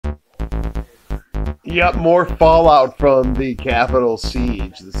Yep, more fallout from the Capitol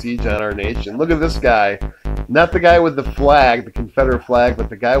siege, the siege on our nation. Look at this guy. Not the guy with the flag, the Confederate flag, but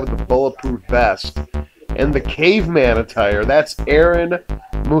the guy with the bulletproof vest and the caveman attire. That's Aaron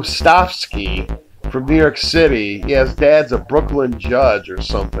Mostofsky from New York City. Yeah, his dad's a Brooklyn judge or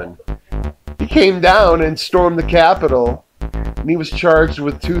something. He came down and stormed the Capitol, and he was charged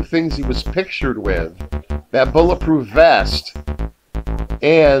with two things he was pictured with. That bulletproof vest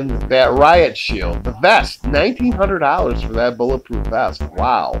and that riot shield. The vest, $1,900 for that bulletproof vest.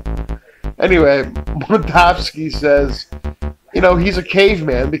 Wow. Anyway, Mostofsky says, you know, he's a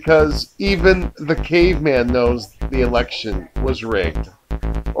caveman because even the caveman knows the election was rigged.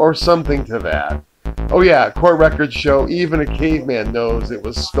 Or something to that. Oh yeah, court records show even a caveman knows it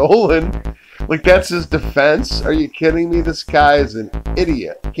was stolen. Like, that's his defense? Are you kidding me? This guy is an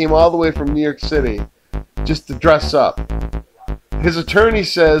idiot. Came all the way from New York City just to dress up. His attorney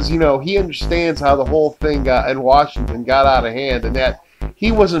says, you know, he understands how the whole thing in Washington got out of hand and that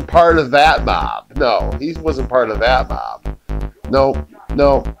he wasn't part of that mob. No, he wasn't part of that mob.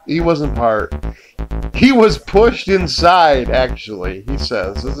 No, he wasn't part. He was pushed inside, actually, he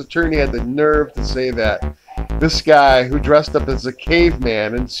says. His attorney had the nerve to say that this guy who dressed up as a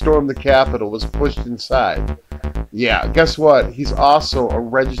caveman and stormed the Capitol was pushed inside. Yeah, guess what? He's also a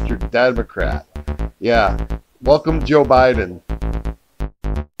registered Democrat. Yeah, welcome Joe Biden.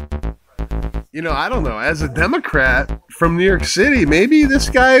 You know, I don't know. As a Democrat from New York City, maybe this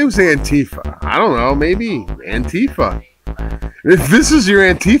guy was Antifa. I don't know. Maybe Antifa. If this is your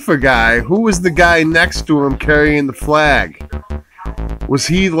Antifa guy, who was the guy next to him carrying the flag? Was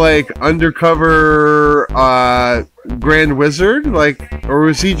he like undercover Grand Wizard? Like, or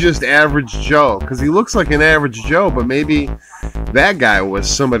was he just average Joe? Because he looks like an average Joe, but maybe that guy was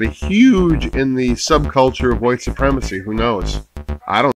somebody huge in the subculture of white supremacy. Who knows? I don't